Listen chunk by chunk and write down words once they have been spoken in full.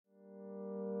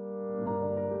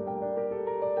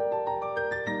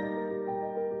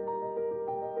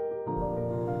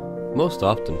Most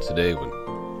often today, when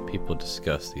people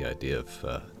discuss the idea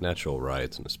of natural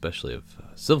rights, and especially of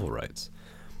civil rights,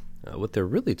 what they're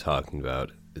really talking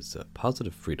about is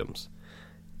positive freedoms.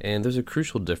 And there's a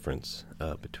crucial difference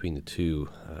between the two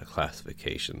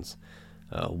classifications.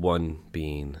 One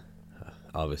being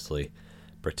obviously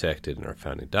protected in our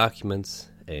founding documents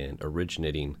and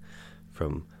originating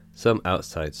from some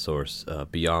outside source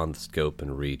beyond the scope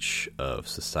and reach of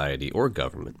society or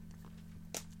government,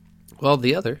 while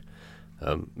the other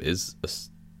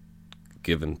is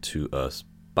given to us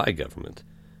by government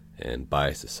and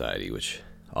by society, which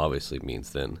obviously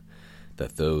means then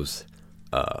that those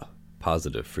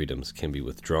positive freedoms can be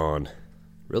withdrawn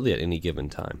really at any given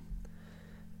time.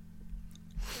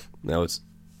 Now, it's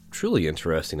truly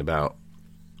interesting about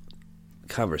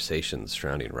conversations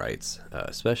surrounding rights,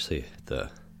 especially the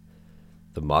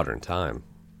modern time,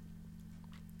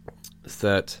 is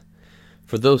that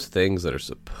for those things that are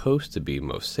supposed to be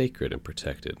most sacred and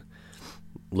protected,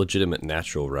 legitimate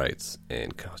natural rights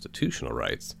and constitutional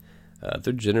rights,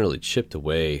 they're generally chipped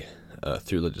away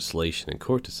through legislation and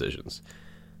court decisions,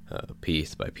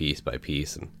 piece by piece by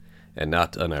piece, and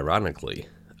not unironically,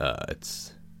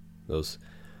 it's those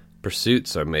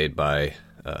pursuits are made by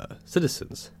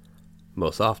citizens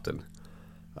most often,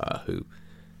 who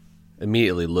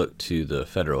immediately look to the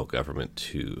federal government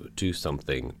to do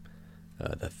something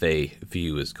that they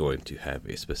view as going to have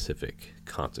a specific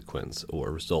consequence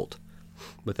or result,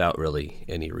 without really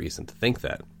any reason to think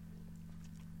that.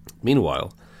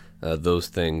 Meanwhile, those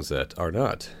things that are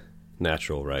not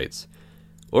natural rights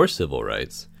or civil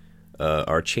rights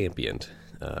are championed.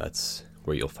 That's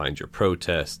where you'll find your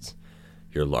protests,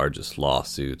 your largest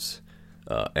lawsuits,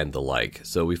 and the like.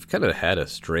 So we've kind of had a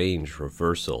strange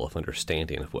reversal of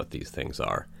understanding of what these things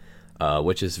are,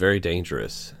 which is very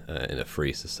dangerous in a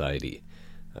free society,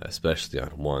 especially on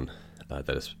one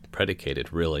that is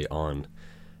predicated really on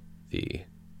the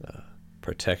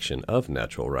protection of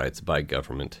natural rights by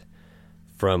government,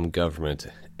 from government,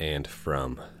 and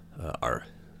from our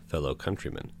fellow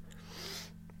countrymen.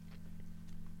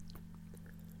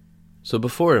 So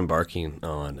before embarking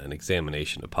on an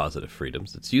examination of positive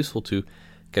freedoms, it's useful to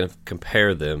kind of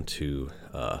compare them to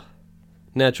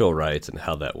natural rights and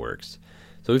how that works.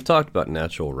 So we've talked about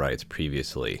natural rights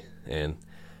previously, and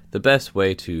the best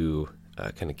way to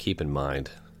kind of keep in mind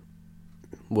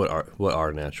what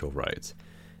are natural rights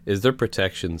is their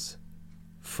protections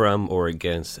from or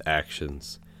against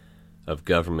actions of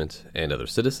government and other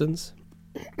citizens.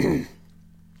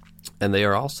 And they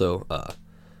are also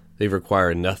they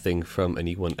require nothing from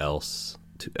anyone else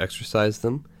to exercise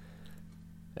them,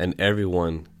 and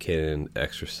everyone can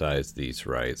exercise these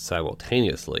rights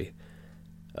simultaneously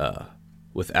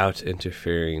without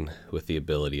interfering with the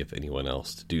ability of anyone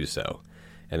else to do so.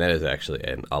 And that is actually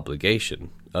an obligation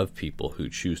of people who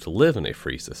choose to live in a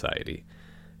free society.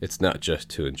 It's not just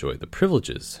to enjoy the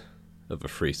privileges of a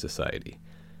free society,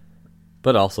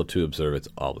 but also to observe its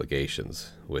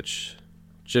obligations, which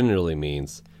generally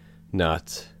means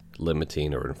not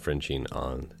limiting or infringing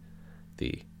on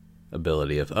the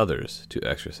ability of others to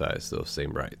exercise those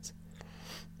same rights.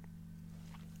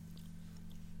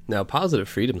 Now, positive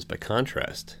freedoms, by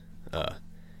contrast,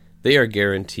 they are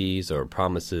guarantees or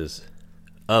promises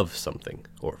of something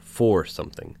or for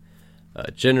something,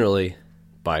 generally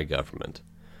by government.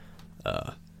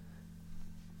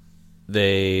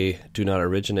 They do not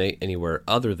originate anywhere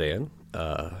other than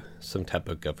some type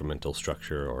of governmental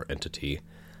structure or entity,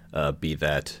 be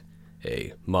that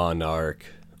a monarch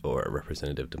or a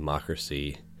representative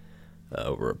democracy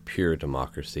or a pure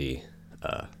democracy.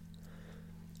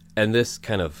 And this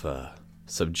kind of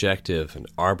subjective and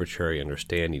arbitrary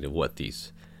understanding of what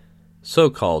these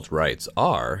so-called rights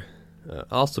are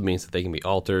also means that they can be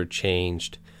altered,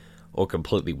 changed, or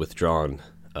completely withdrawn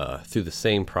through the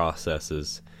same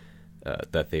processes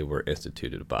that they were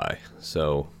instituted by.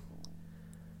 So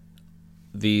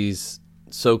these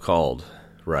so-called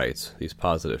rights, these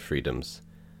positive freedoms,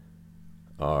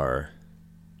 are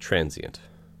transient.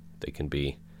 They can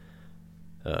be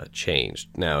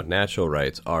changed. Now, natural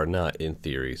rights are not, in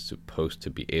theory, supposed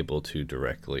to be able to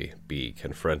directly be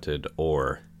confronted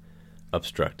or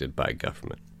obstructed by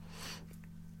government.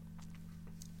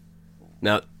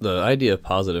 Now, the idea of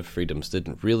positive freedoms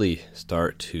didn't really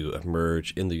start to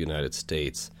emerge in the United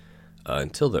States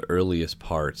until the earliest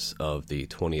parts of the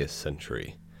 20th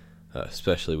century,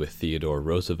 especially with Theodore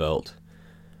Roosevelt,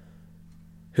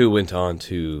 who went on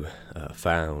to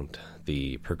found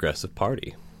the Progressive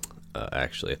Party,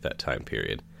 actually at that time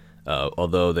period.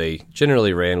 Although they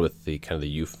generally ran with the kind of the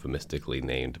euphemistically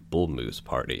named Bull Moose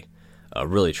Party,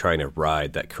 really trying to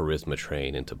ride that charisma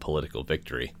train into political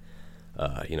victory.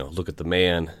 Look at the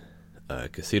man,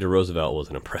 Theodore Roosevelt was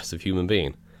an impressive human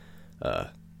being.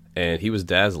 And he was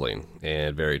dazzling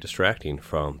and very distracting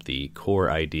from the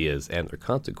core ideas and their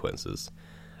consequences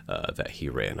that he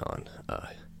ran on,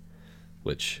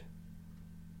 which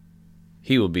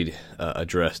he will be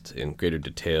addressed in greater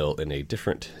detail in a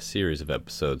different series of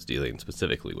episodes dealing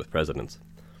specifically with presidents.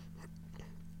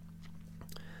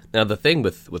 Now, the thing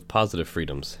with positive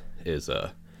freedoms is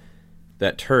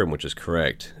that term, which is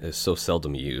correct, is so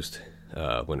seldom used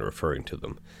when referring to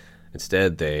them.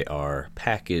 Instead, they are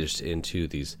packaged into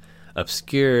these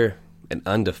obscure and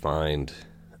undefined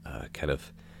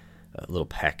little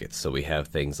packets. So we have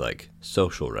things like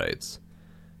social rights,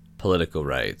 political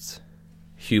rights,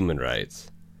 human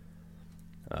rights,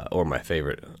 or my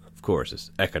favorite, of course,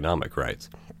 is economic rights.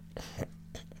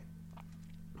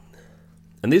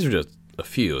 And these are just a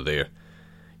few.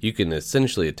 You can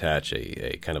essentially attach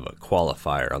a kind of a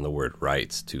qualifier on the word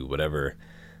rights to whatever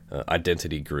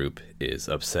identity group is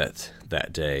upset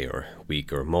that day or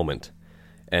week or moment.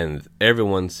 And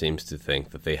everyone seems to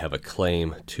think that they have a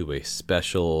claim to a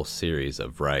special series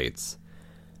of rights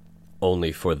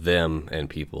only for them and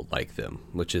people like them,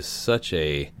 which is such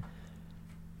a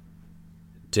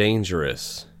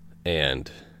dangerous and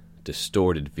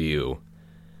distorted view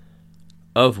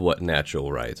of what natural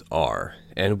rights are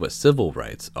and what civil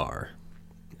rights are,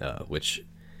 which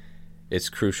it's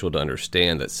crucial to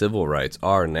understand that civil rights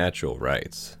are natural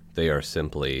rights. They are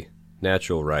simply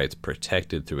natural rights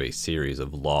protected through a series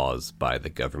of laws by the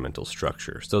governmental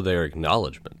structure. So they are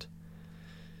acknowledgement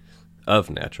of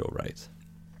natural rights.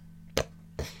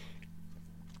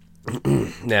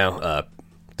 Now,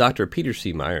 Dr. Peter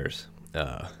C. Myers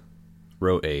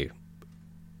wrote a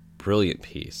brilliant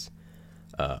piece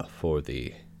for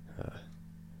the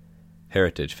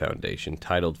Heritage Foundation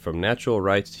titled "From Natural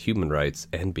Rights to Human Rights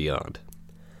and Beyond."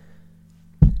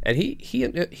 And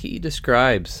he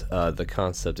describes the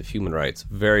concept of human rights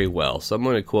very well. So I'm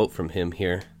going to quote from him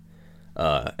here.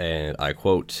 And I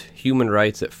quote, "Human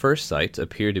rights at first sight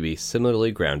appear to be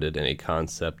similarly grounded in a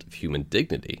concept of human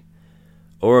dignity,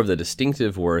 or of the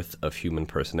distinctive worth of human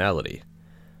personality.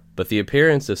 But the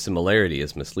appearance of similarity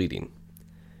is misleading.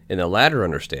 In the latter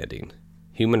understanding,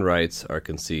 human rights are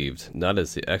conceived not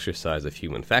as the exercise of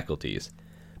human faculties,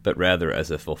 but rather as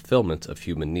a fulfillment of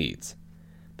human needs.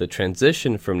 The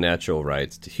transition from natural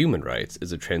rights to human rights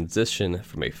is a transition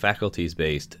from a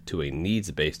faculties-based to a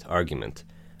needs-based argument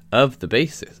of the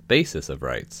basis of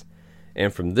rights,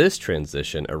 and from this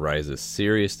transition arises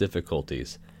serious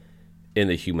difficulties in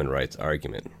the human rights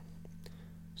argument."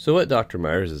 So what Dr.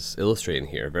 Myers is illustrating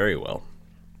here very well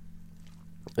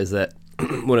is that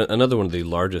another one of the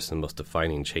largest and most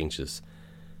defining changes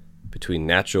between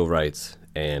natural rights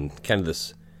and kind of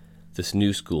this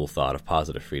new school thought of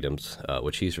positive freedoms,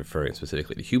 which he's referring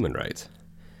specifically to human rights,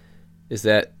 is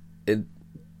that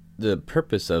the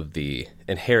purpose of the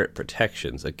inherent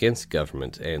protections against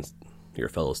government and your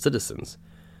fellow citizens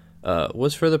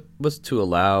was to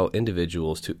allow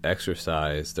individuals to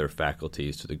exercise their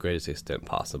faculties to the greatest extent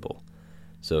possible.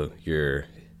 So your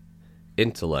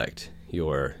intellect,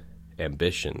 your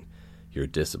ambition, your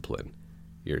discipline,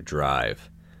 your drive,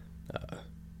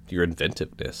 your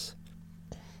inventiveness,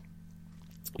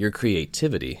 your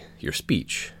creativity, your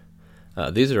speech.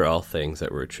 These are all things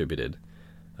that were attributed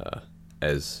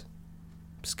as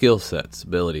skill sets,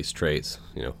 abilities, traits,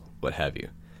 what have you.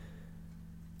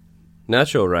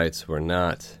 Natural rights were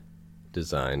not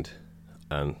designed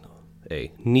on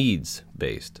a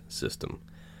needs-based system,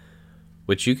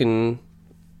 which you can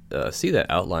see that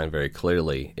outlined very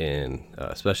clearly in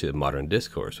especially the modern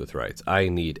discourse with rights. I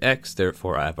need X,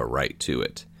 therefore I have a right to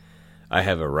it. I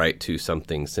have a right to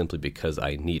something simply because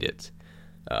I need it.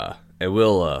 And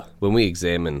we'll, when we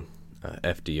examine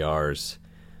FDR's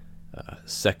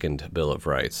second Bill of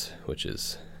Rights, which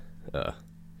is kind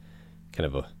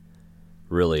of a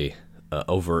really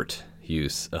overt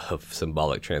use of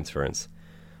symbolic transference,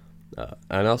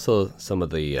 and also some of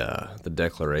the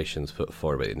declarations put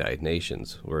forward by the United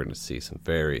Nations, we're going to see some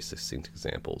very succinct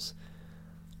examples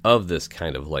of this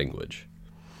kind of language.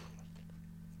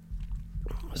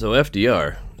 So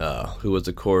FDR, who was,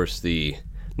 of course,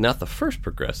 not the first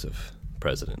progressive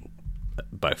president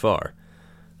by far,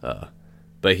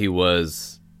 but he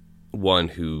was one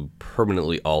who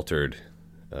permanently altered,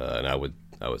 and I would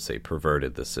say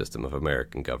perverted the system of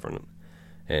American government.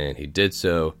 And he did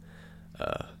so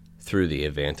through the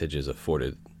advantages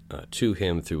afforded to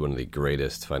him through one of the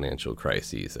greatest financial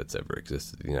crises that's ever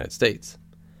existed in the United States.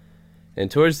 And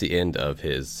towards the end of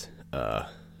his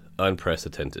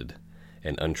unprecedented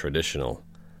and untraditional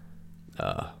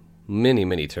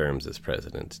many terms as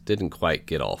president, didn't quite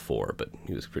get all four, but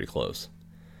he was pretty close.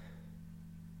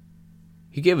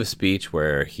 he gave a speech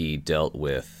where he dealt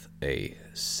with a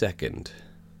second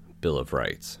Bill of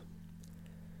Rights.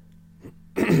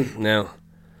 Now,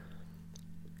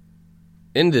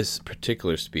 in this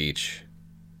particular speech,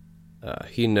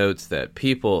 he notes that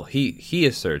he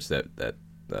asserts that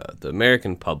the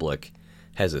American public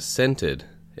has assented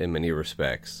in many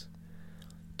respects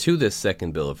to this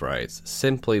second Bill of Rights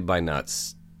simply by not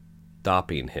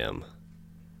stopping him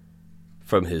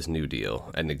from his New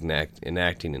Deal and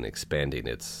enacting and expanding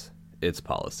its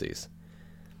policies.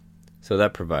 So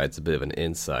that provides a bit of an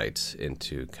insight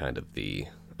into kind of the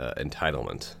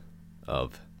entitlement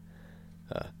of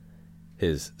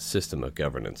his system of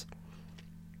governance.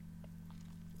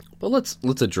 But let's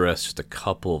address just a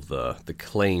couple of the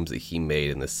claims that he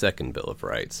made in the second Bill of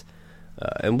Rights.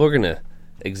 And we're going to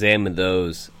examine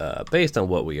those based on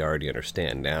what we already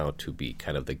understand now to be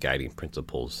kind of the guiding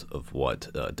principles of what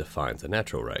defines a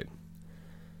natural right.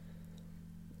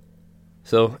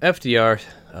 So FDR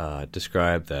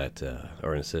described that,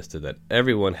 or insisted that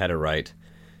everyone had a right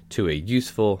to a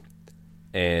useful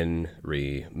and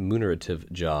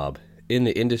remunerative job in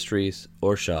the industries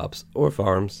or shops or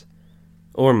farms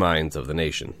or mines of the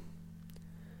nation.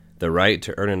 The right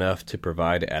to earn enough to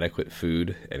provide adequate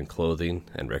food and clothing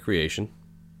and recreation.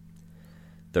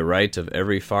 The right of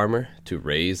every farmer to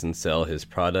raise and sell his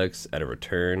products at a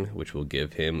return which will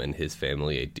give him and his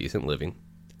family a decent living.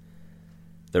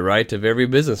 The right of every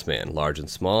businessman, large and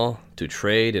small, to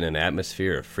trade in an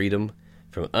atmosphere of freedom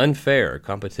from unfair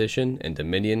competition and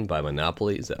dominion by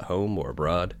monopolies at home or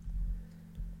abroad.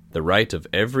 The right of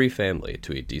every family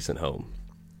to a decent home.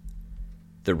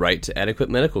 The right to adequate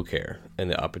medical care and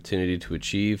the opportunity to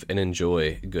achieve and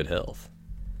enjoy good health.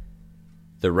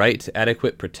 The right to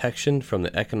adequate protection from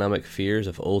the economic fears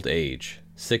of old age,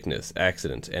 sickness,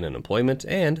 accident, and unemployment,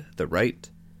 and the right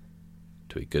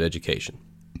to a good education.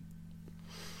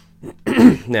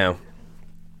 Now,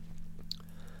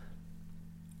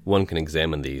 one can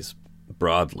examine these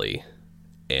broadly,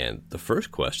 and the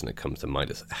first question that comes to mind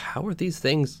is, how are these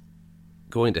things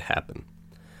going to happen?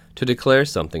 To declare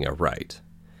something a right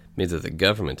means that the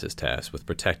government is tasked with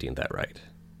protecting that right,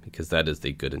 because that is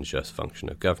the good and just function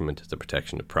of government, is the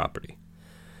protection of property.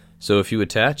 So if you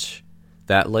attach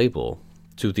that label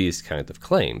to these kinds of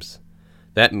claims,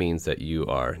 that means that you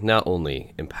are not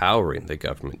only empowering the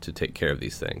government to take care of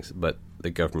these things, but the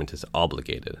government is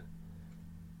obligated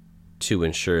to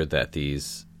ensure that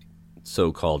these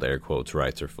so-called, air quotes,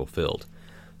 rights are fulfilled.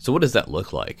 So what does that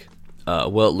look like?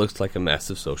 Well, it looks like a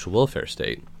massive social welfare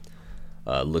state.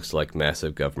 Looks like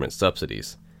massive government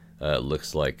subsidies.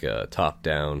 Looks like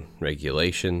top-down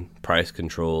regulation, price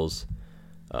controls,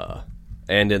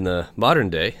 and in the modern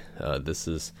day,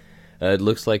 it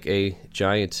looks like a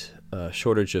giant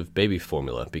shortage of baby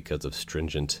formula because of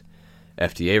stringent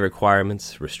FDA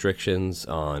requirements, restrictions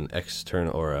on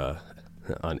external or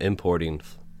on importing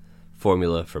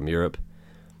formula from Europe,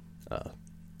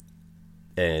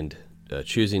 and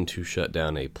choosing to shut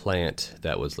down a plant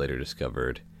that was later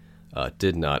discovered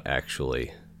did not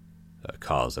actually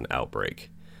cause an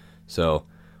outbreak. So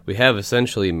we have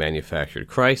essentially manufactured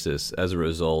crisis as a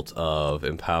result of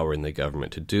empowering the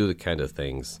government to do the kind of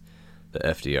things the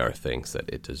FDR thinks that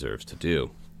it deserves to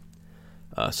do.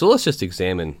 So let's just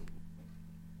examine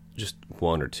just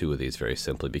one or two of these very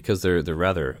simply, because they're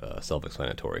rather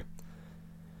self-explanatory.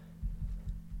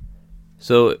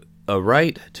 So a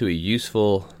right to a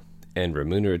useful and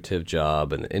remunerative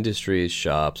job in the industries,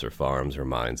 shops, or farms or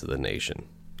mines of the nation.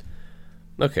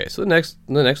 Okay, so the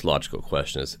next logical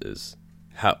question is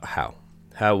how?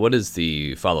 What is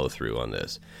the follow-through on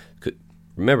this?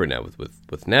 Remember now,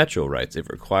 with natural rights,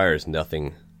 it requires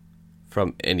nothing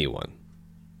from anyone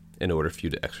in order for you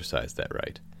to exercise that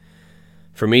right.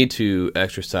 For me to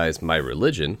exercise my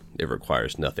religion, it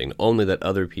requires nothing, only that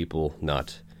other people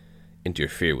not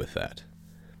interfere with that.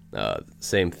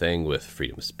 Same thing with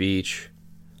freedom of speech,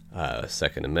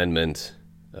 Second Amendment,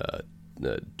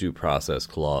 the Due Process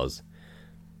Clause.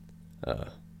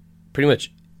 Pretty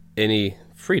much any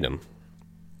freedom,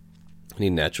 any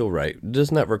natural right,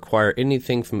 does not require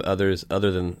anything from others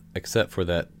other than except for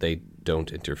that they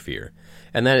don't interfere.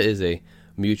 And that is a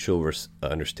mutual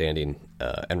understanding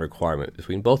and requirement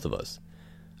between both of us.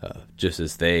 Just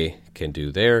as they can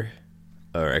do their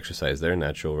or exercise their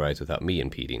natural rights without me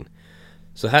impeding.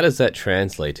 So how does that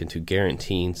translate into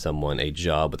guaranteeing someone a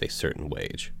job with a certain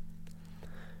wage?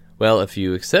 Well, if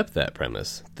you accept that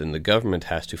premise, then the government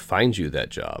has to find you that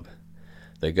job.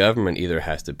 The government either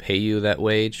has to pay you that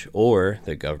wage, or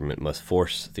the government must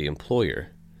force the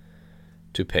employer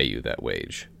to pay you that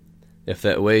wage. If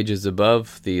that wage is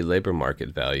above the labor market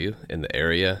value in the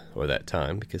area or that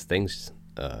time, because things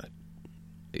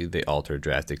they alter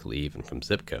drastically even from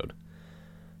zip code.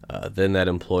 Then that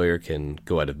employer can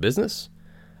go out of business,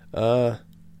 or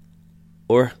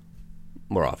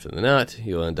more often than not,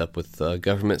 you'll end up with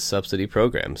government subsidy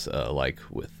programs like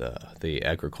with the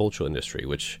agricultural industry,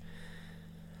 which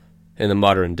in the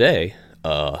modern day,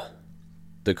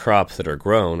 the crops that are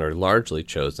grown are largely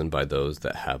chosen by those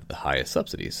that have the highest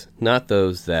subsidies, not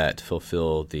those that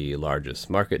fulfill the largest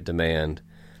market demand,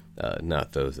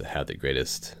 not those that have the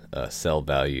greatest sell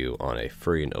value on a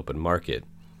free and open market,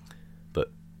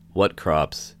 but what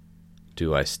crops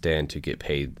do I stand to get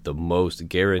paid the most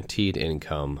guaranteed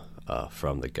income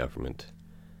from the government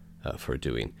for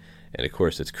doing. And of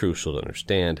course, it's crucial to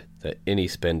understand that any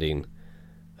spending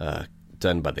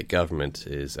done by the government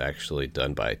is actually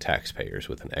done by taxpayers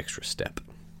with an extra step,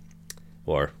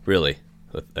 or really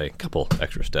with a couple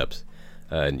extra steps,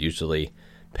 and usually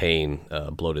paying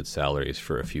bloated salaries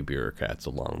for a few bureaucrats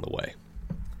along the way.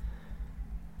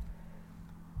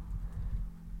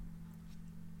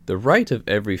 The right of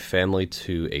every family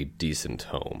to a decent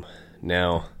home.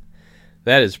 Now,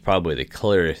 that is probably the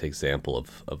clearest example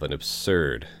of an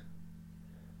absurd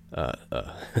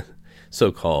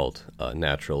so-called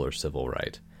natural or civil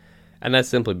right. And that's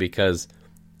simply because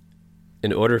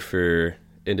in order for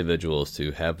individuals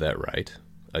to have that right,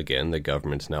 again, the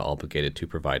government's now obligated to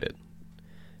provide it.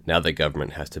 Now the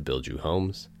government has to build you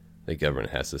homes, the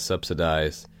government has to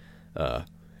subsidize,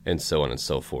 and so on and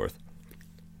so forth.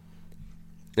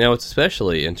 Now, what's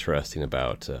especially interesting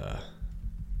about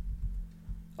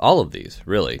all of these,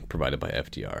 really, provided by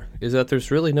FDR, is that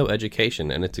there's really no education,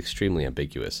 and it's extremely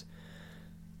ambiguous.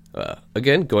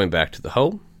 Again, going back to the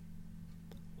home,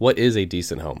 what is a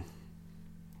decent home?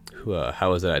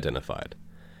 How is it identified?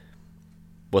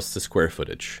 What's the square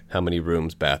footage? How many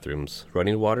rooms, bathrooms,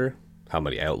 running water? How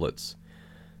many outlets?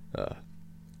 What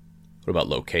about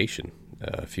location?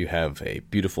 If you have a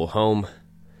beautiful home,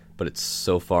 but it's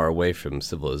so far away from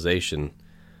civilization,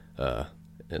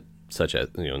 such as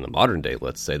in the modern day,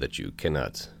 let's say that you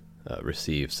cannot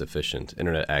receive sufficient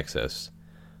internet access,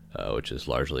 which is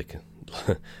largely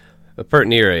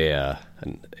near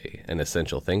an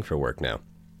essential thing for work now.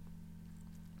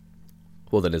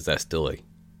 Well, then is that still a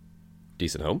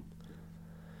decent home?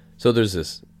 So there's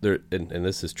this, and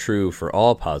this is true for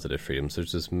all positive freedoms,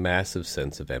 there's this massive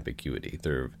sense of ambiguity.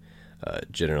 They're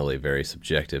generally very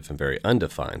subjective and very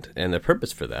undefined. And the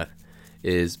purpose for that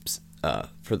is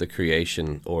for the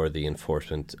creation or the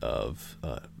enforcement of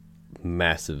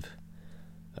massive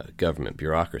government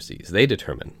bureaucracies. They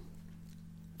determine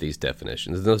these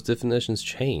definitions, and those definitions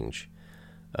change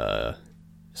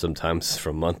sometimes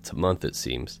from month to month, it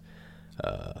seems.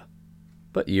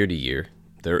 But year to year,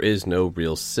 there is no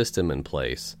real system in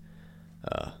place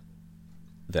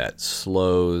that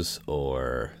slows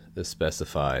or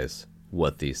specifies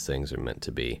what these things are meant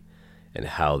to be and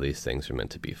how these things are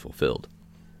meant to be fulfilled.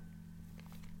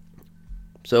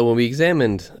 So when we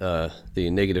examined the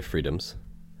negative freedoms,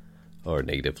 or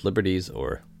negative liberties,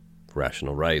 or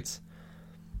rational rights,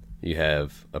 you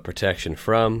have a protection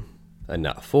from and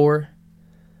not for.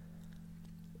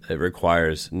 It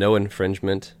requires no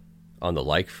infringement on the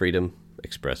like freedom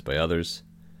expressed by others.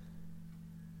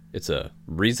 It's a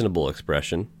reasonable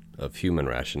expression of human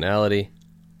rationality.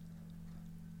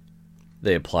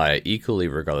 They apply equally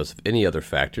regardless of any other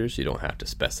factors. You don't have to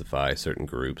specify certain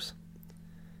groups.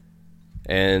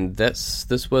 And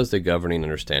this was the governing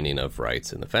understanding of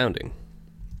rights in the founding.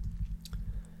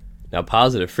 Now,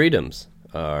 positive freedoms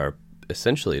are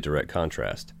essentially a direct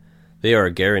contrast. They are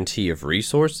a guarantee of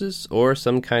resources or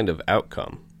some kind of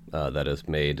outcome that is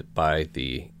made by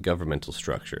the governmental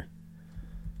structure.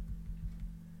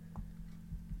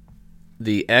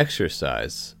 The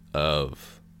exercise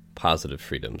of positive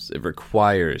freedoms, it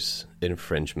requires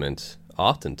infringement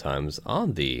oftentimes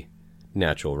on the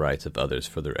natural rights of others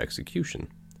for their execution.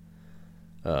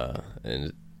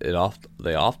 And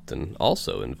they often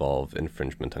also involve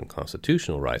infringement on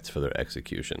constitutional rights for their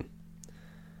execution.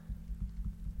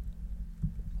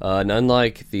 And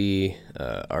unlike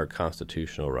our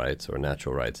constitutional rights or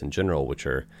natural rights in general, which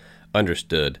are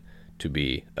understood to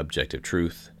be objective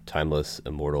truth, timeless,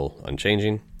 immortal,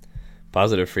 unchanging,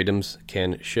 positive freedoms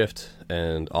can shift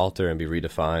and alter and be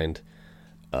redefined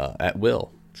at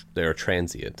will. They are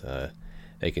transient.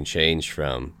 They can change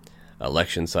from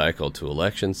election cycle to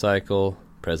election cycle,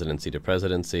 presidency to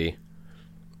presidency,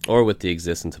 or with the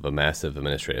existence of a massive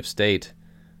administrative state,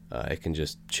 it can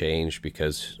just change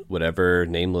because whatever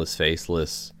nameless,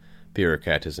 faceless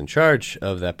bureaucrat is in charge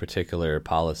of that particular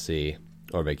policy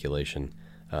or regulation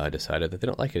decided that they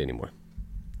don't like it anymore.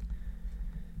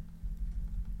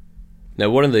 Now,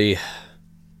 one of the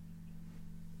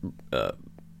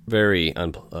very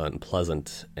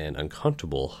unpleasant and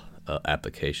uncomfortable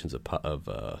applications of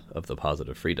the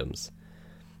positive freedoms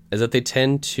is that they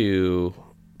tend to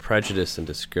prejudice and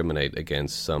discriminate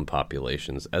against some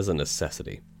populations as a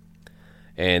necessity,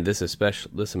 and this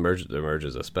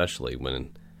emerges especially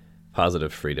when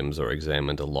positive freedoms are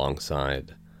examined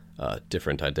alongside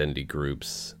different identity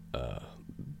groups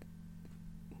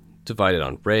divided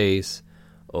on race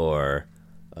or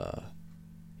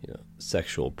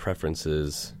sexual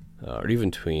preferences, or even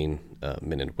between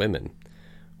men and women,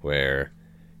 where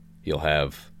you'll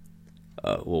have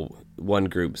one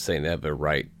group saying they have a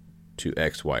right to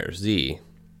X, Y, or Z,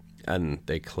 and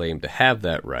they claim to have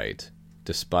that right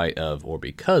despite of or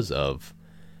because of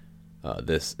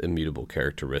this immutable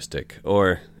characteristic,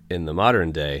 or in the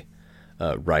modern day,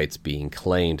 rights being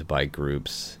claimed by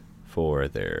groups for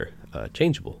their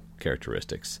changeable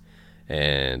characteristics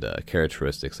and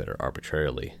characteristics that are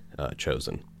arbitrarily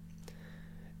chosen.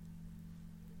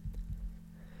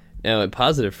 Now, in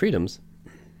positive freedoms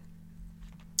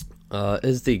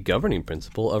is the governing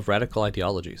principle of radical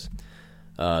ideologies.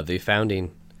 The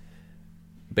founding,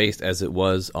 based as it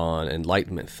was on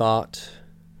Enlightenment thought,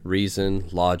 reason,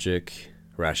 logic,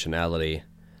 rationality,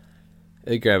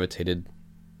 it gravitated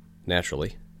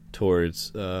naturally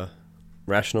towards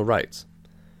rational rights.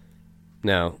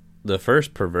 Now, the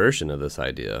first perversion of this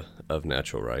idea of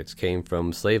natural rights came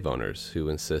from slave owners who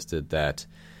insisted that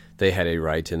they had a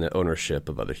right in the ownership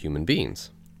of other human beings.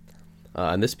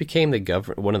 And this became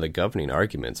one of the governing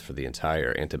arguments for the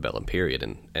entire antebellum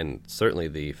period, and certainly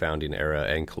the founding era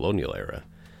and colonial era.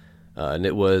 And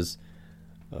it was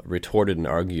retorted and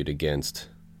argued against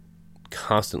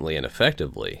constantly and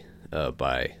effectively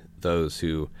by those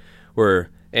who were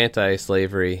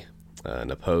anti-slavery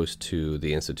and opposed to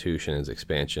the institution and its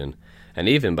expansion, and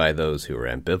even by those who were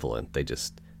ambivalent.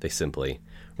 They simply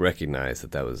recognized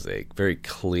that was a very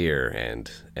clear and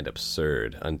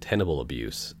absurd, untenable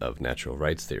abuse of natural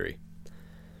rights theory.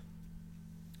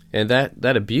 And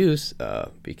that abuse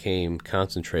became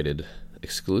concentrated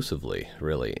exclusively,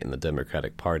 really, in the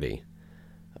Democratic Party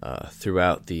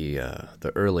throughout the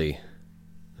early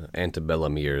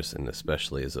antebellum years, and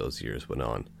especially as those years went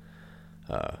on.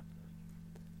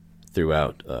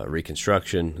 Throughout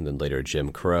Reconstruction and then later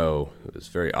Jim Crow, it was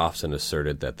very often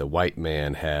asserted that the white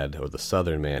man had, or the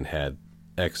Southern man had,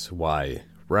 X, Y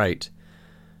right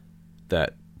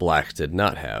that blacks did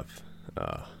not have.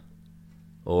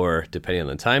 Or, depending on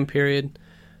the time period,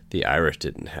 the Irish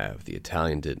didn't have, the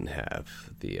Italian didn't have,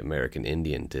 the American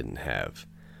Indian didn't have,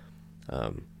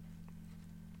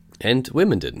 and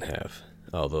women didn't have,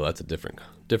 although that's a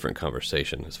different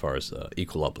conversation as far as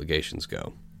equal obligations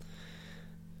go.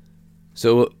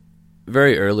 So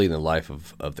very early in the life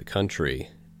of the country,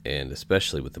 and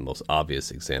especially with the most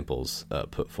obvious examples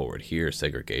put forward here,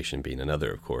 segregation being another,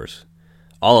 of course,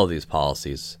 all of these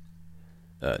policies,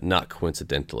 not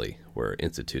coincidentally, were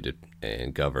instituted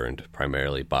and governed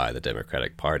primarily by the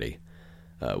Democratic Party,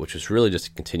 which was really just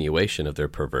a continuation of their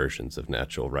perversions of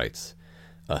natural rights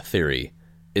theory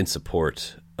in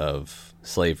support of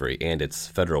slavery and its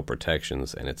federal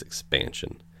protections and its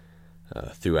expansion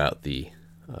throughout the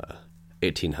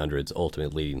 1800s,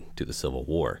 ultimately leading to the Civil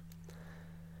War.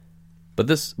 But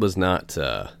this was not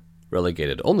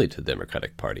relegated only to the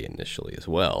Democratic Party initially as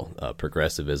well.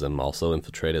 Progressivism also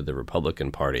infiltrated the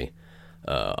Republican Party,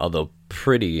 although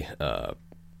pretty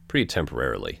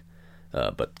temporarily.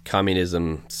 But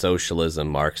communism, socialism,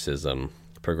 Marxism,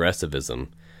 progressivism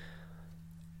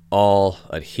all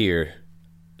adhere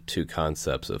to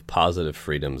concepts of positive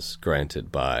freedoms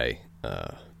granted by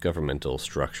governmental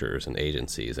structures and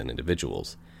agencies and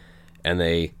individuals, and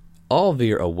they all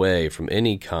veer away from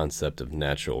any concept of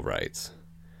natural rights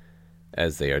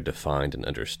as they are defined and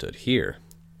understood here.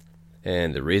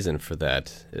 And the reason for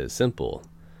that is simple.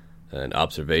 An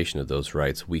observation of those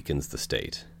rights weakens the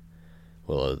state,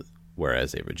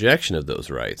 whereas a rejection of those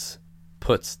rights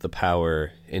puts the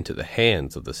power into the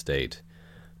hands of the state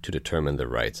to determine the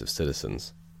rights of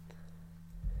citizens.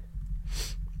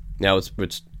 Now,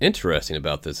 what's interesting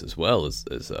about this as well is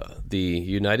the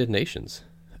United Nations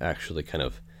actually kind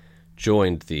of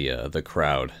joined the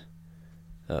crowd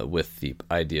with the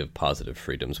idea of positive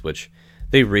freedoms, which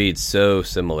they read so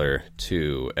similar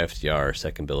to FDR's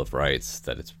Second Bill of Rights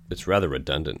that it's rather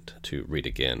redundant to read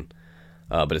again.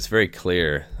 But it's very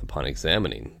clear upon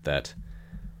examining that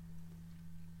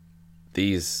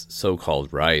these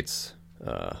so-called rights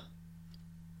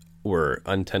were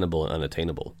untenable and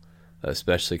unattainable,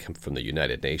 especially from the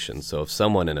United Nations. So if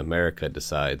someone in America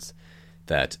decides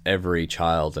that every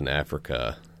child in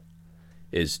Africa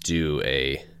is due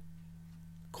a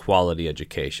quality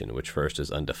education, which first is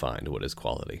undefined, what is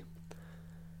quality?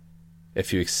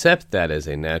 if you accept that as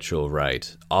a natural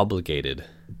right obligated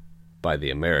by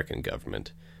the American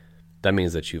government, that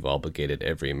means that you've obligated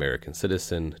every American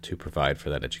citizen to provide for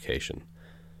that education.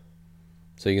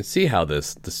 So you can see how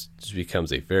this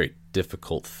becomes a very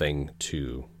difficult thing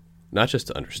to not just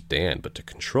to understand, but to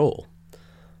control.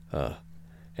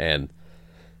 And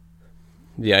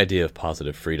the idea of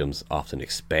positive freedoms often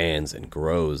expands and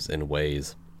grows in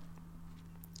ways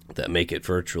that make it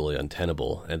virtually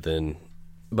untenable. And then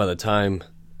by the time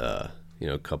a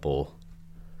couple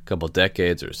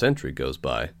decades or a century goes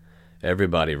by,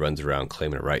 everybody runs around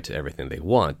claiming a right to everything they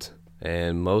want,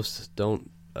 and most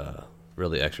don't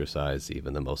really exercise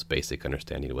even the most basic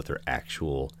understanding of what their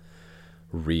actual,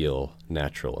 real,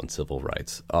 natural, and civil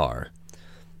rights are.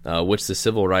 Which the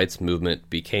civil rights movement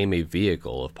became a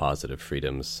vehicle of positive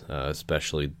freedoms,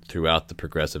 especially throughout the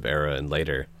progressive era and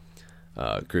later.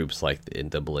 Groups like the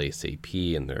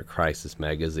NAACP and their Crisis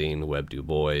magazine, Web Du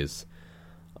Bois,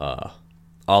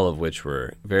 all of which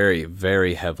were very,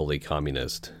 very heavily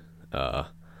communist. The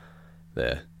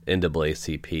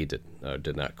NAACP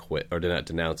did not quit or did not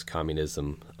denounce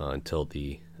communism until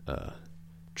the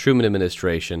Truman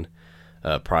administration.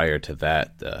 Prior to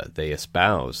that, they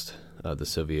espoused the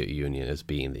Soviet Union as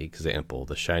being the example,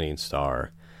 the shining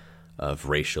star of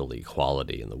racial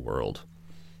equality in the world.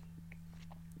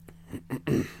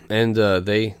 And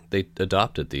they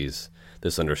adopted this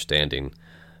understanding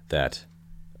that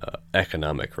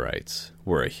economic rights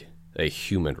were a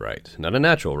human right, not a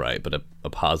natural right, but a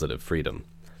positive freedom.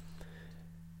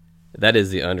 That is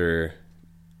the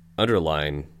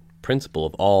underlying principle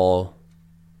of all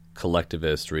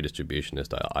collectivist,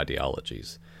 redistributionist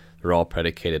ideologies. They're all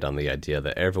predicated on the idea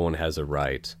that everyone has a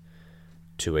right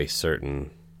to a certain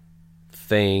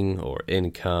thing or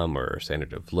income or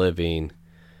standard of living,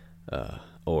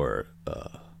 or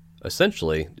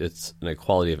essentially it's an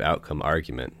equality of outcome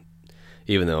argument,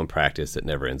 even though in practice it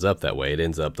never ends up that way. It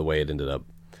ends up the way it ended up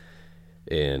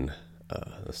in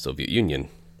the Soviet Union,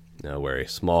 where a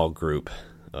small group,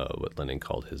 what Lenin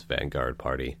called his vanguard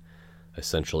party,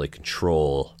 essentially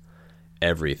control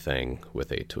everything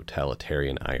with a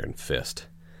totalitarian iron fist.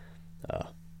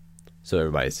 So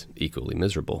everybody's equally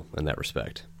miserable in that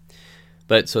respect.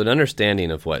 But so an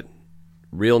understanding of what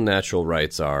real natural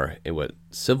rights are and what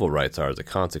civil rights are as a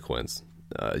consequence,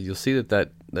 you'll see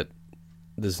that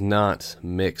does not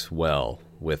mix well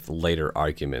with later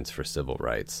arguments for civil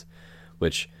rights,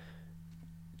 which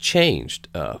changed,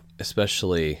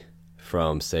 especially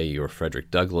from, say, your Frederick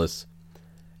Douglass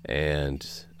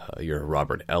and your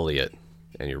Robert Eliot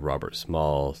and your Robert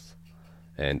Smalls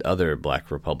and other Black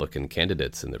Republican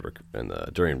candidates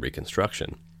during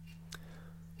Reconstruction,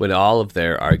 when all of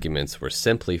their arguments were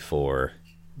simply for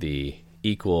the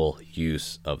equal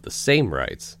use of the same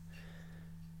rights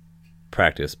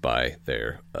practiced by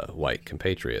their white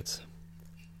compatriots.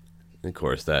 And of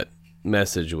course, that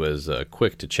message was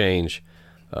quick to change,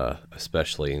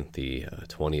 especially in the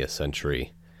 20th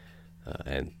century,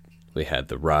 and we had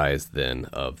the rise then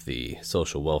of the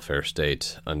social welfare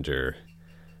state under,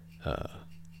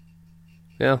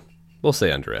 we'll say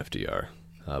under FDR,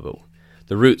 but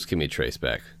the roots can be traced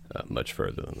back much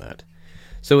further than that.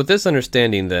 So with this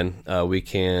understanding then, we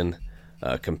can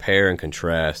compare and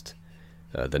contrast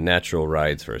the natural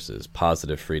rights versus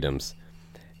positive freedoms,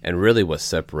 and really what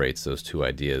separates those two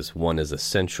ideas. One is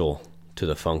essential to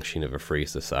the functioning of a free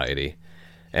society,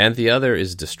 and the other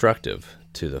is destructive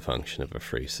to the function of a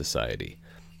free society.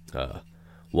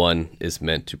 One is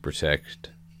meant to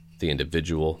protect the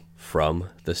individual from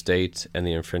the state and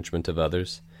the infringement of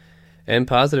others, and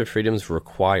positive freedoms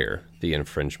require the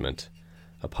infringement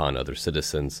upon other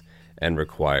citizens and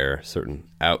require certain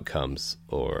outcomes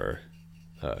or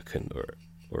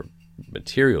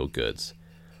material goods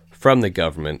from the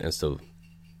government, and so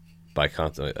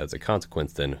as a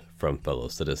consequence then from fellow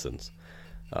citizens.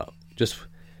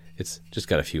 It's just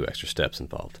got a few extra steps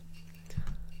involved.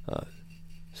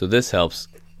 So this helps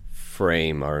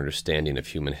frame our understanding of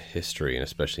human history, and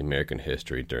especially American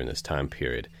history during this time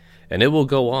period. And it will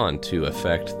go on to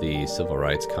affect the civil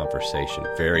rights conversation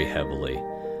very heavily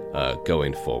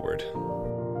going forward.